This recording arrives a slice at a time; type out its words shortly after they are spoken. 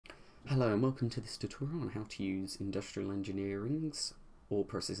Hello and welcome to this tutorial on how to use Industrial Engineering's ore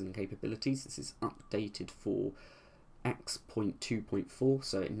processing capabilities. This is updated for X.2.4,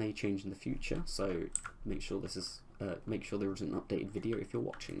 so it may change in the future. So make sure there is an updated video if you're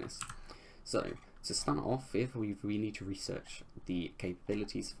watching this. So to start off with, we need to research the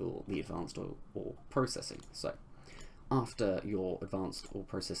capabilities for the advanced ore processing. So after your advanced ore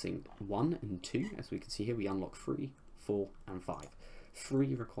processing 1 and 2, as we can see here, we unlock 3, 4 and 5.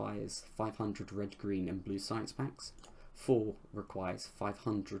 3 requires 500 red, green and blue science packs. 4 requires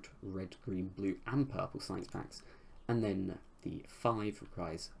 500 red, green, blue and purple science packs. And then the 5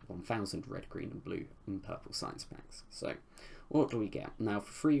 requires 1000 red, green and blue and purple science packs. So what do we get? Now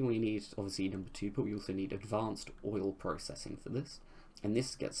for 3 we need obviously number 2, but we also need advanced oil processing for this. And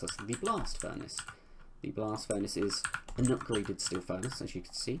this gets us the blast furnace. The blast furnace is an upgraded steel furnace, as you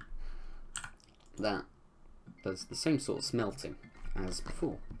can see, that does the same sort of smelting as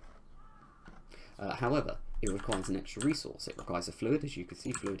before. However, it requires an extra resource. It requires a fluid, as you can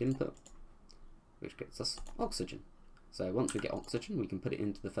see, fluid input, which gets us oxygen. So once we get oxygen, we can put it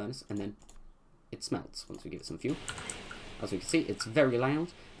into the furnace and then it smelts once we give it some fuel. As we can see, it's very loud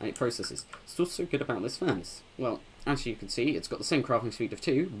and it processes. So what's so good about this furnace? Well, as you can see, it's got the same crafting speed of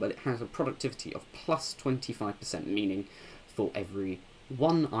 2, but it has a productivity of plus 25%, meaning for every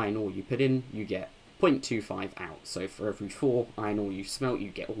 1 iron ore you put in, you get 0.25 out. So for every 4 iron ore you smelt,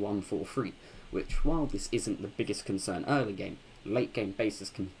 you get 1 for free, which, while this isn't the biggest concern early game, late game bases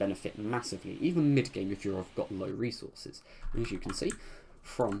can benefit massively, even mid game if you've got low resources. And as you can see,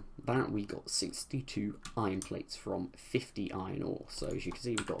 from that we got 62 iron plates from 50 iron ore, so as you can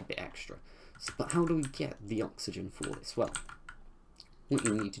see we got a bit extra. But how do we get the oxygen for this? Well, what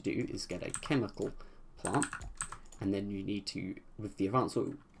you need to do is get a chemical plant, and then you need to, with the advanced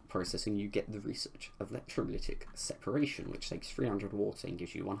oil processing, you get the research of electrolytic separation, which takes 300 water and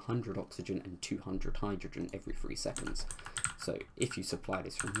gives you 100 oxygen and 200 hydrogen every 3 seconds. So if you supply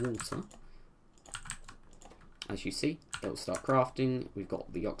this from water, as you see, it'll start crafting. We've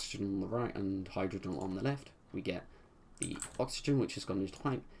got the oxygen on the right and hydrogen on the left. We get the oxygen, which has gone into the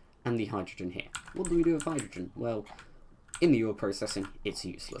pipe, and the hydrogen here. What do we do with hydrogen? Well, in the oil processing, it's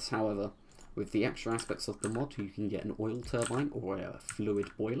useless. However, with the extra aspects of the mod, you can get an oil turbine or a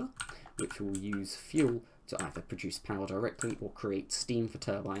fluid boiler, which will use fuel to either produce power directly or create steam for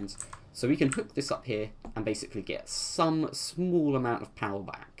turbines. So we can hook this up here and basically get some small amount of power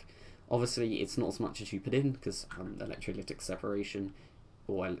back. Obviously, it's not as much as you put in, because electrolytic separation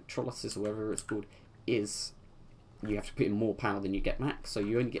or electrolysis, or whatever it's called, is you have to put in more power than you get max. So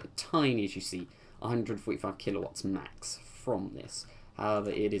you only get a tiny, as you see, 145 kilowatts max from this.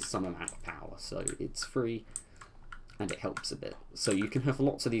 However, it is some amount of power, so it's free and it helps a bit. So you can have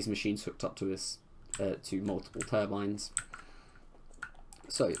lots of these machines hooked up to this, to multiple turbines.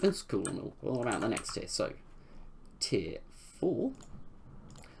 So that's cool and all. What about the next tier? So tier 4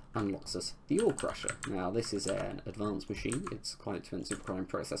 unlocks us the ore crusher. Now this is an advanced machine. It's quite expensive, requiring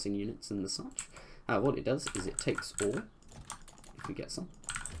processing units and the such. What it does is it takes ore, if we get some,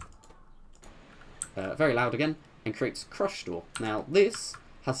 very loud again, and creates crushed ore. Now this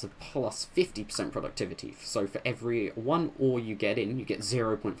has a plus 50% productivity, so for every 1 ore you get in, you get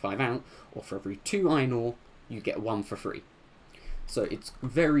 0.5 out, or for every 2 iron ore, you get 1 for free. So it's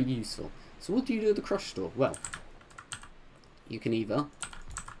very useful. So what do you do with the crushed ore? Well, you can either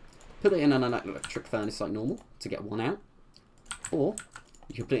put it in an electric furnace like normal to get 1 out, or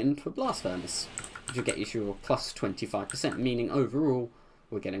you can put it into a blast furnace, which will get you your plus 25%, meaning overall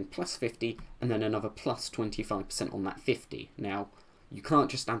we're getting plus 50 and then another plus 25% on that 50. Now, you can't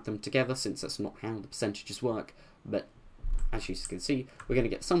just add them together since that's not how the percentages work, but as you can see, we're going to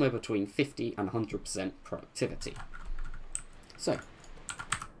get somewhere between 50 and 100% productivity. So,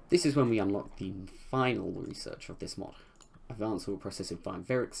 this is when we unlock the final research of this mod. Advanced Oil Processing 5,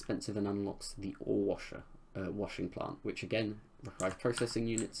 very expensive, and unlocks the ore washer, washing plant, which again requires processing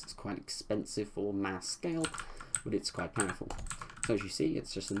units. It's quite expensive for mass scale, but it's quite powerful. So as you see,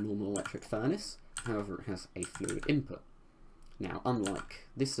 it's just a normal electric furnace, however it has a fluid input. Now, unlike,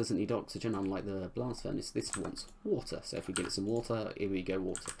 this doesn't need oxygen, unlike the blast furnace, this wants water. So if we give it some water, here we go,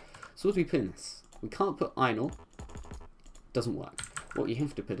 water. So what do we put in this? We can't put iron ore, doesn't work. What you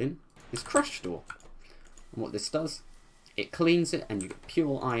have to put in is crushed ore. And what this does, it cleans it and you get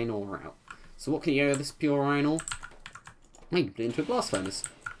pure iron ore out. So what can you do with this pure iron ore? You can put it into a blast furnace,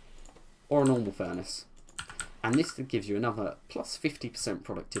 or a normal furnace. And this gives you another plus 50%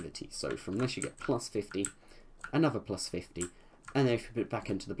 productivity. So from this you get plus 50, another plus 50, and then if you put it back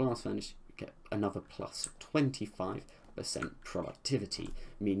into the blast furnace, you get another plus 25% productivity,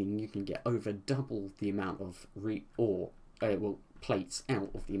 meaning you can get over double the amount of ore well, plates out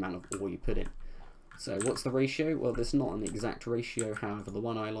of the amount of ore you put in. So what's the ratio? Well, there's not an exact ratio, however the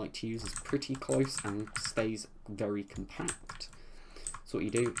one I like to use is pretty close and stays very compact. So what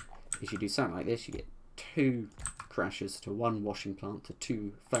you do is you do something like this, you get 2 crashers to 1 washing plant to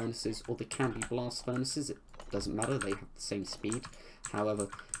 2 furnaces, or they can be blast furnaces, it doesn't matter, they have the same speed. However,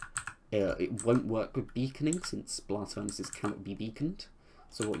 it won't work with beaconing since blast furnaces cannot be beaconed.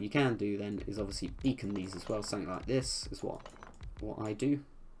 So what you can do then is obviously beacon these as well, something like this is what I do.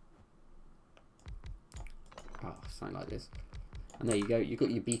 Something like this. And there you go, you've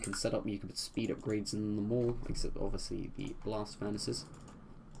got your beacon set up, you can put speed upgrades in them all, except obviously the blast furnaces,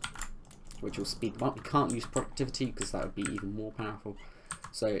 which will speed them up. You can't use productivity because that would be even more powerful.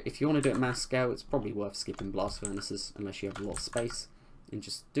 So if you want to do it mass scale, it's probably worth skipping blast furnaces unless you have a lot of space, and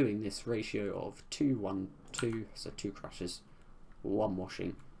just doing this ratio of 2, 1, 2, so 2 crashes, 1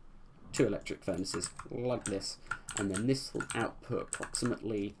 washing, 2 electric furnaces, like this, and then this will output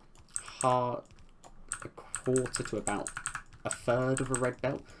approximately a quarter to about a third of a red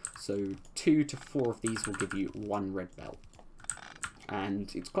belt. So 2 to 4 of these will give you 1 red belt.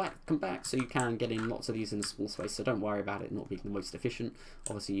 And it's quite compact, so you can get in lots of these in a small space, so don't worry about it not being the most efficient.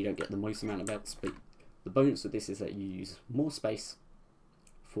 Obviously you don't get the most amount of belts, but the bonus with this is that you use more space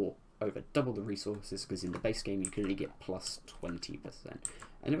for over double the resources, because in the base game you can only get plus 20%.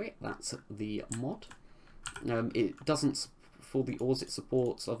 Anyway, that's the mod. It doesn't, for the ores it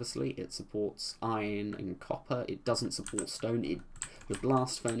supports, obviously, it supports iron and copper. It doesn't support stone. The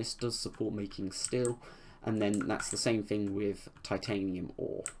blast furnace does support making steel, and then that's the same thing with titanium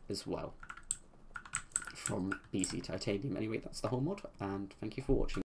ore as well from BC Titanium. Anyway, that's the whole mod, and thank you for watching.